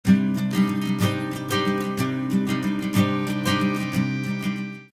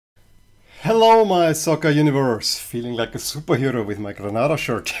Hello, my soccer universe. Feeling like a superhero with my Granada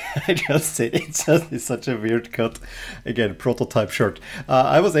shirt. I just said it's such a weird cut. Again, prototype shirt.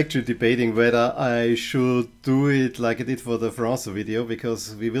 I was actually debating whether I should do it like I did for the France video,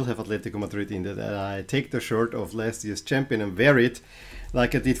 because we will have Atletico Madrid in that. I take the shirt of last year's champion and wear it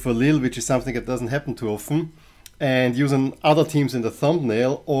like I did for Lille, which is something that doesn't happen too often, and using other teams in the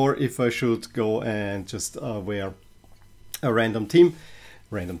thumbnail, or if I should go and just wear a random team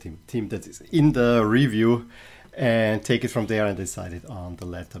that is in the review and take it from there, and decided on the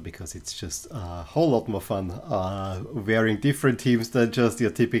latter because it's just a whole lot more fun wearing different teams than just your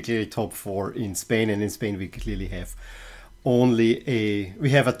typically top four in Spain. And in Spain we clearly have only a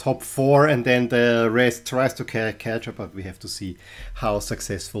top four, and then the rest tries to catch up, but we have to see how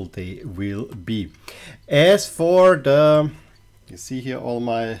successful they will be. As for the, you see here all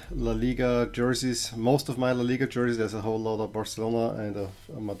my La Liga jerseys, most of my La Liga jerseys. There's a whole lot of Barcelona and a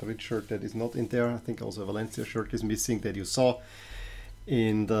Madrid shirt that is not in there. I think also a Valencia shirt is missing that you saw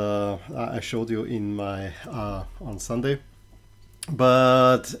in the, I showed you in my, on Sunday.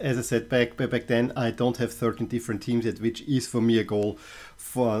 But as I said back then, I don't have 13 different teams yet, which is for me a goal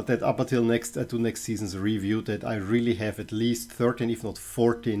for that up until next season's review, that I really have at least 13, if not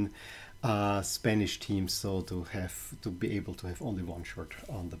 14 Spanish teams, so to be able to have only one shirt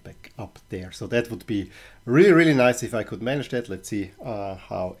on the back up there. So that would be really nice if I could manage that. Let's see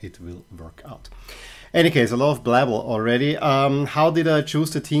how it will work out. Any case, a lot of blabble already. How did I choose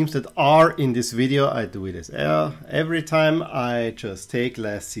the teams that are in this video? I do it as every time. I just take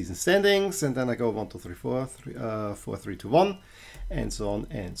last season standings and then I go 1, 2, 3, 4, 4, 3, 2, 1, and so on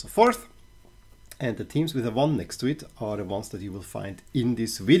and so forth. And the teams with a 1 next to it are the ones that you will find in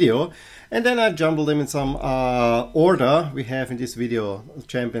this video. And then I jumble them in some order. We have in this video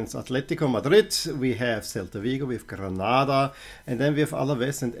champions Atletico Madrid, we have Celta de Vigo, we have Granada, and then we have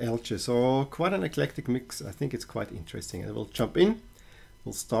Alaves and Elche. So quite an eclectic mix. I think it's quite interesting. And we'll jump in.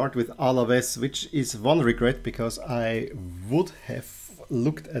 We'll start with Alaves, which is one regret, because I would have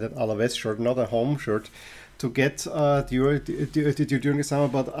looked at an Alaves shirt, not a home shirt, to get during the summer,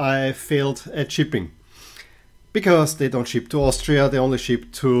 but I failed at shipping because they don't ship to Austria. They only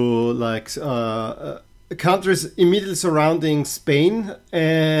ship to like countries immediately surrounding Spain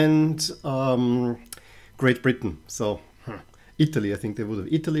and Great Britain. So Italy, I think they would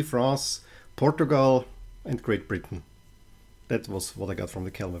have Italy, France, Portugal, and Great Britain. That was what I got from the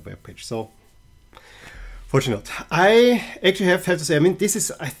Kelme webpage. So fortunate. I actually have to say, I mean, this is,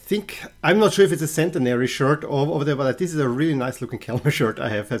 I think, I'm not sure if it's a centenary shirt over there, but this is a really nice looking Kelme shirt I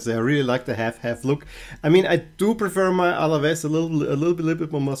have to say. I really like the half look. I mean, I do prefer my Alaves a little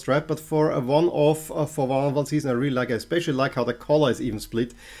bit more striped, but for a one-off, for one season, I really like it. I especially like how the collar is even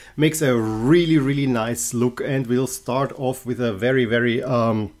split. Makes a really nice look, and we'll start off with a very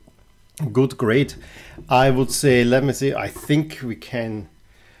good grade. I would say, let me see, I think we can,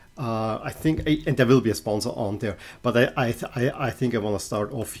 I think, and there will be a sponsor on there, but I think I want to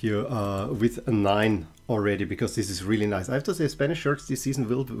start off here with a 9 already, because this is really nice. I have to say, Spanish shirts this season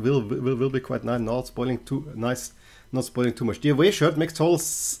will be quite nice, not spoiling too much. The away shirt makes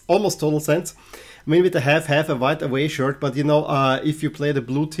almost total sense. I mean, with the half a white away shirt, but you know, if you play the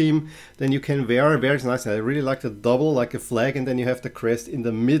blue team, then you can wear very nice. I really like the double, like a flag, and then you have the crest in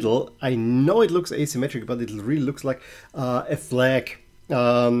the middle. I know it looks asymmetric, but it really looks like a flag.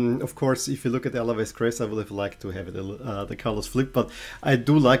 Of course, if you look at the Alaves crest, I would have liked to have it the colors flipped, but I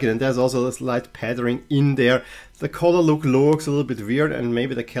do like it. And there's also a slight patterning in there. The color looks a little bit weird, and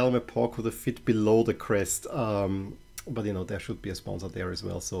maybe the Kelme paw could have fit below the crest. But you know, there should be a sponsor there as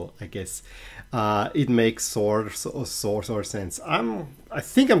well, so I guess it makes sort of sense. I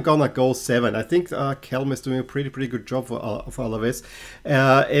think I'm gonna go 7. I think Kelme is doing a pretty good job for Alaves,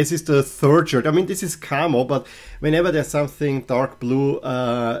 as is the third shirt. I mean, this is camo, but whenever there's something dark blue,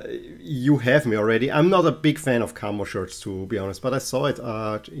 you have me already. I'm not a big fan of camo shirts, to be honest, but I saw it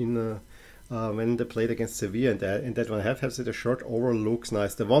in when they played against Sevilla, and that one I have to say the shirt overall looks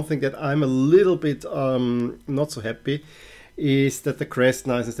nice. The one thing that I'm a little bit not so happy is that the crest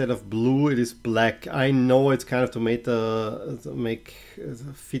now, instead of blue, it is black. I know it's kind of to make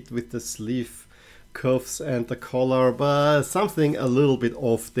fit with the sleeve cuffs and the collar, but something a little bit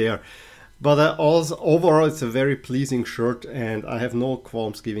off there. But also overall, it's a very pleasing shirt, and I have no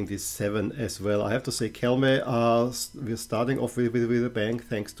qualms giving this 7 as well. I have to say, Kelme, we're starting off with a bang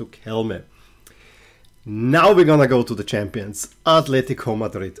thanks to Kelme. Now we're gonna go to the champions, Atletico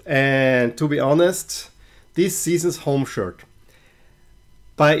Madrid. And to be honest, this season's home shirt,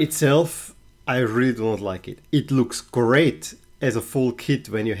 by itself, I really do not like it. It looks great as a full kit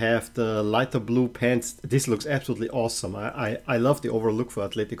when you have the lighter blue pants. This looks absolutely awesome. I love the overall look for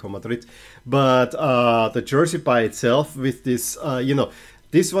Atletico Madrid. But the jersey by itself with this, you know,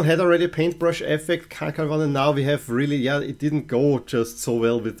 this one had already a paintbrush effect, kind of, and now we have really, yeah, it didn't go just so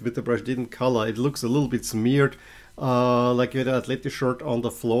well with the brush, didn't color. It looks a little bit smeared, like you had an Atleti shirt on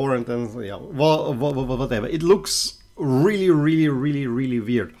the floor, and then, yeah, well, whatever. It looks really, really, really, really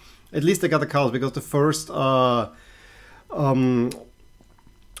weird. At least I got the colors, because the first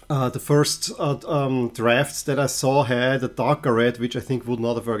drafts that I saw had a darker red, which I think would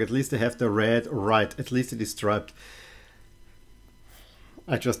not have worked. At least they have the red right. At least it is striped.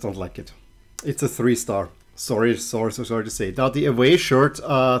 I just don't like it. It's a 3-star. Sorry to say. Now the away shirt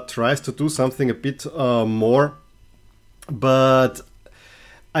tries to do something a bit more, but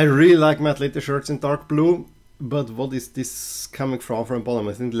I really like my Atleti shirts in dark blue. But what is this coming from bottom?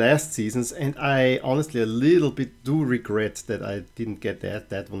 I think last season's, and I honestly a little bit do regret that I didn't get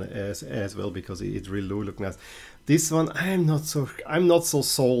that one as well, because it really looked nice. This one, I'm not so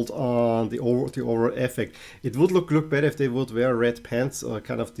sold on the overall effect. It would look better if they would wear red pants, or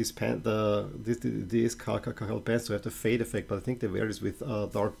kind of these pants, these colored pants to have the fade effect. But I think they wear this with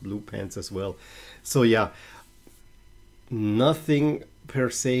dark blue pants as well. So yeah, nothing per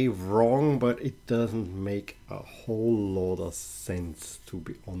se wrong, but it doesn't make a whole lot of sense, to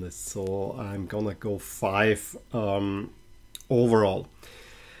be honest. So I'm gonna go 5 overall.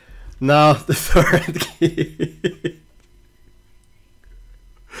 Now the third kit.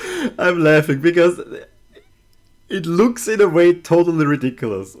 I'm laughing because it looks in a way totally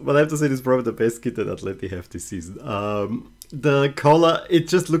ridiculous, but I have to say this is probably the best kit that Atleti have this season. The color, it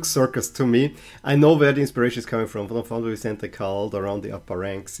just looks circus to me. I know where the inspiration is coming from the font we sent the colored around the upper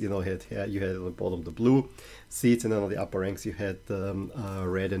ranks. You know, you had on the bottom the blue seats, and then on the upper ranks you had the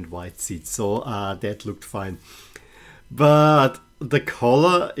red and white seats. So that looked fine. But the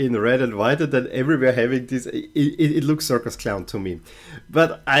color in red and white, and then everywhere having this, it looks circus clown to me.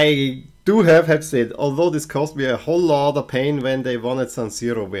 But I do have to say, although this cost me a whole lot of pain when they won at San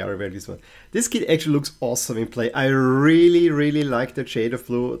Siro, where this one. This kit actually looks awesome in play. I really, really like the shade of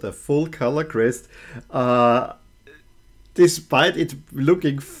blue, the full color crest. Despite it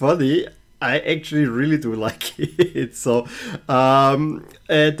looking funny, I actually really do like it. So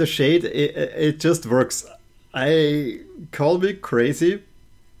the shade, it just works. Call me crazy,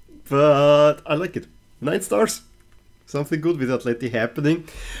 but I like it. 9 stars. Something good with Atleti happening.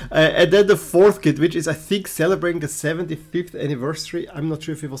 And then the fourth kit, which is, I think, celebrating the 75th anniversary. I'm not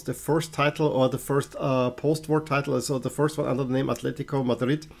sure if it was the first title or the first post-war title. So the first one under the name Atletico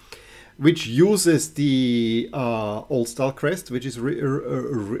Madrid, which uses the old-style crest, which is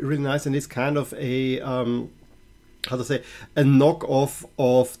really nice, and it's kind of a how to say, a knockoff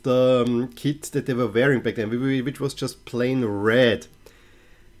of the kit that they were wearing back then, which was just plain red.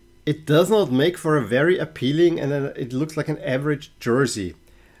 It does not make for a very appealing, and it looks like an average jersey.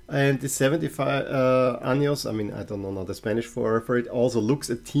 And the 75 años, I mean, I don't know the Spanish for it, also looks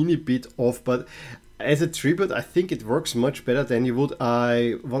a teeny bit off, but as a tribute, I think it works much better than you would.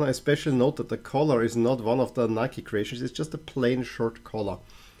 I want to especially note that the collar is not one of the Nike creations, it's just a plain short collar.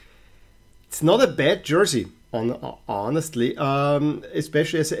 It's not a bad jersey, honestly,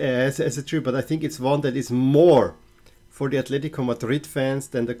 especially as a tribute, but I think it's one that is more for the Atletico Madrid fans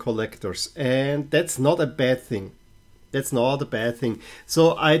than the collectors, and that's not a bad thing. That's not a bad thing.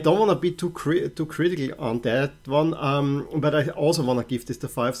 So I don't want to be too critical on that one, but I also want to give this the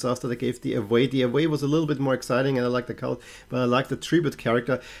 5 stars that I gave the away. The away was a little bit more exciting, and I like the color, but I like the tribute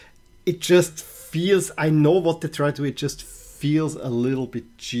character. It just feels, I know what they try to do, it just feels a little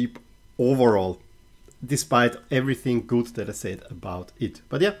bit cheap overall, despite everything good that I said about it.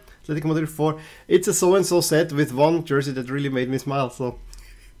 But yeah, Atletico Madrid 4. It's a so-and-so set with one jersey that really made me smile, so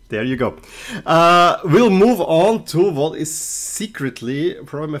there you go. We'll move on to what is secretly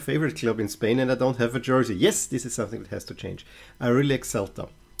probably my favorite club in Spain, and I don't have a jersey. Yes, this is something that has to change. I really like Celta.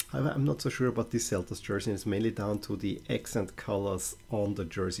 I'm not so sure about this Celta's jersey, and it's mainly down to the accent colors on the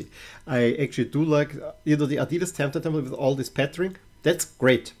jersey. I actually do like, you know, the Adidas template with all this patterning. That's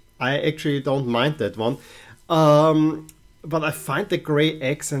great. I actually don't mind that one. But I find the grey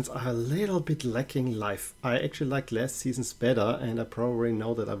accents are a little bit lacking life. I actually like last season's better, and I probably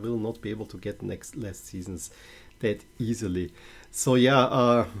know that I will not be able to get last season's that easily. So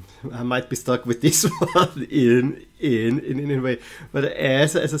yeah, I might be stuck with this one in a way. But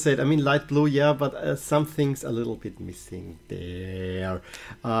as I said, I mean light blue, yeah, but some things a little bit missing there.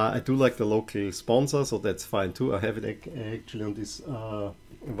 I do like the local sponsor, so that's fine too. I have it actually on this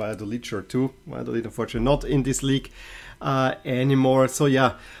Valladolid shirt too. Valladolid, unfortunately, not in this league anymore. So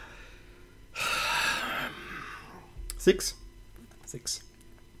yeah, 6 6.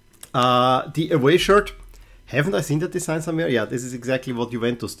 The away shirt, haven't I seen that design somewhere? Yeah, this is exactly what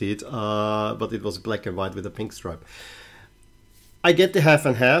Juventus did, but it was black and white with a pink stripe. I get the half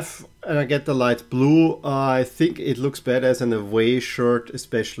and half, and I get the light blue. I think it looks better as an away shirt,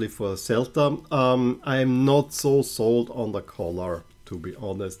 especially for Celta. I'm not so sold on the color, to be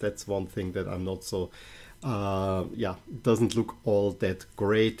honest. That's one thing that I'm not so, yeah, it doesn't look all that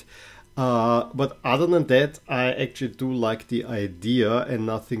great. But other than that, I actually do like the idea, and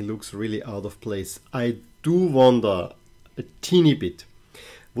nothing looks really out of place. I do wonder a teeny bit.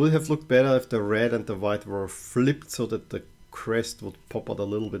 Would have looked better if the red and the white were flipped so that the crest would pop out a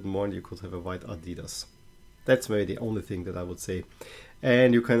little bit more and you could have a white Adidas. That's maybe the only thing that I would say.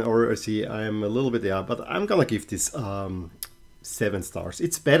 And you can already see I'm a little bit, yeah, but I'm gonna give this 7 stars.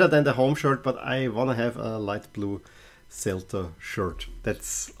 It's better than the home shirt, but I want to have a light blue Celta shirt.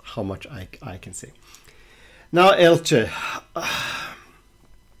 That's how much I can say. Now Elche,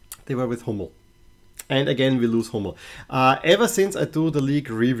 they were with Hummel. And again, we lose Hummel. Ever since I do the league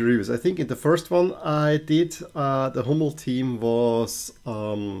reviews, I think in the first one I did, the Hummel team was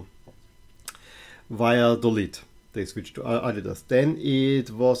Valladolid. They switched to Adidas. Then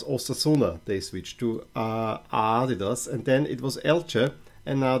it was Osasuna. They switched to Adidas. And then it was Elche.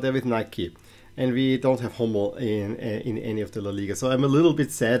 And now they're with Nike. And we don't have Hummel in any of the LaLiga. So I'm a little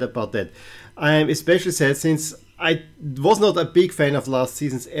bit sad about that. I'm especially sad since I was not a big fan of last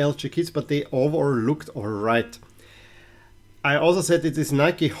season's Elche kits, but they overall looked alright. I also said that this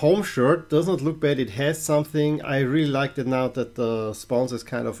Nike home shirt does not look bad. It has something. I really liked it now that the sponsor is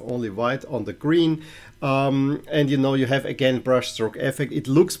kind of only white on the green. And you know, you have again brushstroke effect. It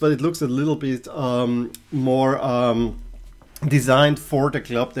looks a little bit more designed for the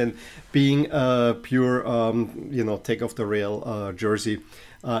club than being a pure, you know, take off the rail jersey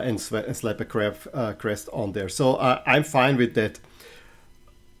and slap a crest on there. So I'm fine with that.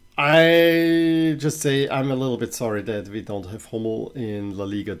 I just say I'm a little bit sorry that we don't have Hummel in La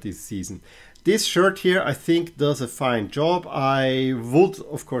Liga this season. This shirt here, I think, does a fine job. I would,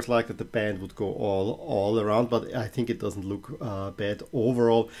 of course, like that the band would go all around, but I think it doesn't look bad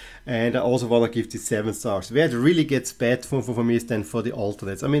overall. And I also want to give this 7 stars. Where it really gets bad for me is then for the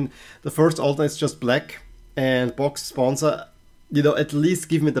alternates. I mean, the first alternate is just black and box sponsor. You know, at least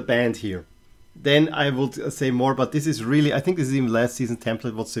give me the band here. Then I would say more, but this is really, I think this is even last season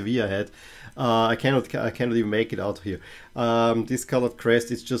template what Sevilla had. I cannot even make it out here. This colored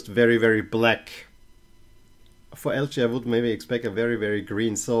crest is just very, very black. For Elche, I would maybe expect a very, very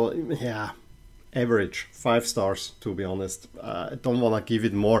green. So yeah, average, 5 stars to be honest. I don't want to give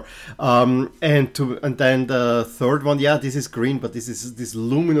it more. And then the third one, yeah, this is green, but this is this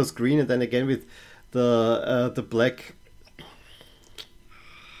luminous green, and then again with the black.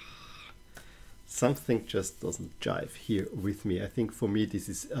 Something just doesn't jive here with me. I think for me this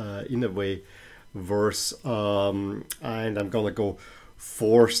is in a way worse, and I'm gonna go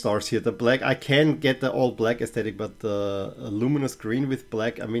 4 stars here. The black, I can get the all black aesthetic, but the luminous green with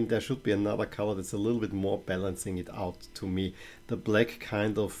black, I mean, there should be another color that's a little bit more balancing it out to me. The black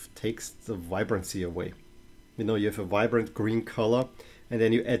kind of takes the vibrancy away. You know, you have a vibrant green color and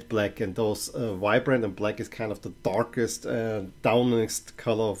then you add black, and those vibrant and black is kind of the darkest, downest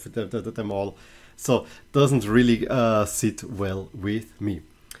color of them all. So doesn't really sit well with me.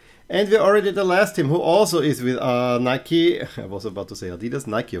 And we're already the last team who also is with Nike. I was about to say Adidas,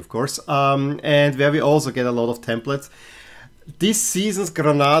 Nike of course. And where we also get a lot of templates. This season's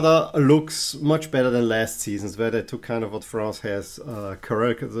Granada looks much better than last season's, where they took kind of what France has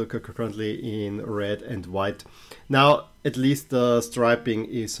currently in red and white. Now at least the striping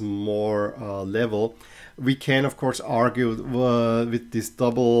is more level. We can of course argue with this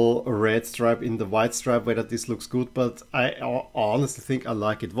double red stripe in the white stripe whether this looks good, but I honestly think I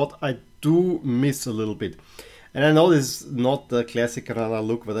like it. What I do miss a little bit, and I know this is not the classic Granada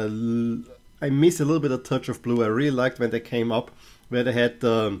look, but I miss a little bit of touch of blue. I really liked when they came up, where they had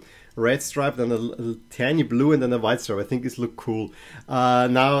the red stripe, then a tiny blue, and then a white stripe. I think this looked cool.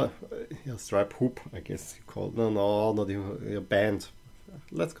 Now, stripe hoop, I guess you call it. No, not even band.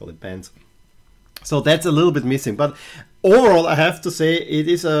 Let's call it band. So that's a little bit missing, but overall, I have to say it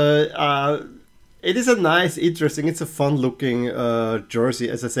is a nice, interesting, it's a fun-looking jersey.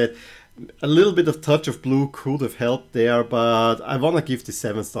 As I said, a little bit of touch of blue could have helped there, but I want to give this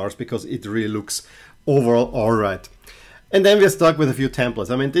 7 stars because it really looks overall alright. And then we're stuck with a few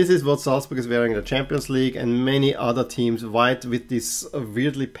templates. I mean, this is what Salzburg is wearing in the Champions League, and many other teams, white with these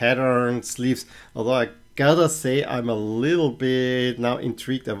weirdly patterned sleeves. Although I gotta say, I'm a little bit now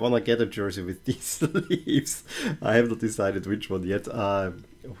intrigued. I want to get a jersey with these sleeves. I have not decided which one yet.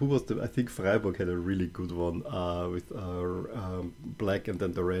 who was the? I think Freiburg had a really good one with black and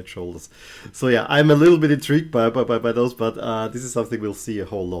then the red shoulders. So yeah, I'm a little bit intrigued by those, but this is something we'll see a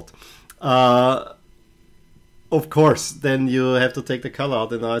whole lot. Of course, then you have to take the color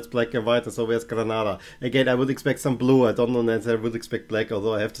out, and now it's black and white, and so where's Granada? Again, I would expect some blue. I don't know that I would expect black,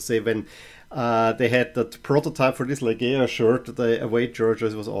 although I have to say when they had that prototype for this LaLiga shirt, the away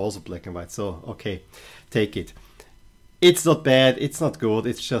jerseys was also black and white. So, okay, take it. It's not bad, it's not good,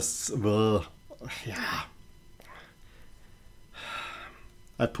 it's just, well, yeah.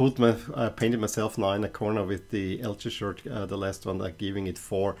 I painted myself now in a corner with the Elche shirt, the last one, I'm giving it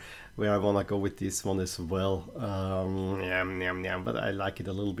 4, where I want to go with this one as well. But I like it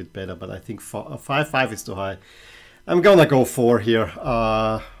a little bit better, but I think 5 is too high. I'm gonna go 4 here.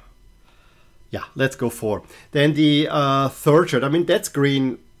 Yeah, let's go 4. Then the third shirt, I mean, that's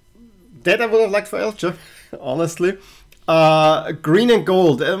green. That I would have liked for Elche, honestly. Green and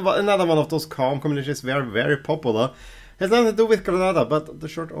gold, another one of those calm combinations, very, very popular. Has nothing to do with Granada, but the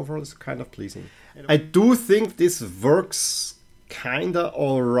shirt overall is kind of pleasing. I do think this works kinda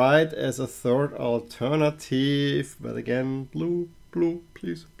alright as a third alternative, but again, blue,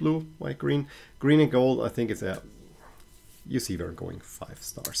 please, blue, white, green and gold. I think it's a, you see where I'm going, 5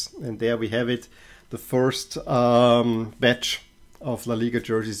 stars. And there we have it. The first batch of LaLiga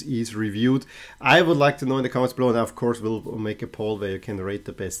jerseys is reviewed. I would like to know in the comments below, and of course we'll make a poll where you can rate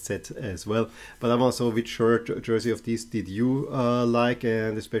the best set as well. But I want to know which shirt jersey of these did you like,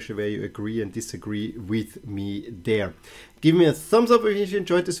 and especially where you agree and disagree with me there. Give me a thumbs up if you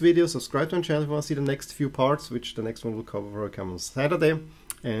enjoyed this video, subscribe to my channel if you want to see the next few parts, which the next one will come on Saturday,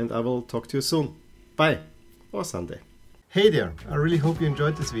 and I will talk to you soon. Bye, or Sunday. Hey there, I really hope you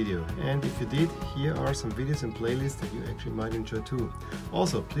enjoyed this video, and if you did, here are some videos and playlists that you actually might enjoy too.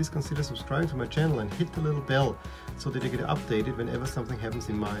 Also, please consider subscribing to my channel and hit the little bell so that you get updated whenever something happens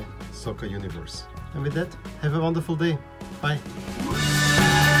in my soccer universe. And with that, have a wonderful day. Bye.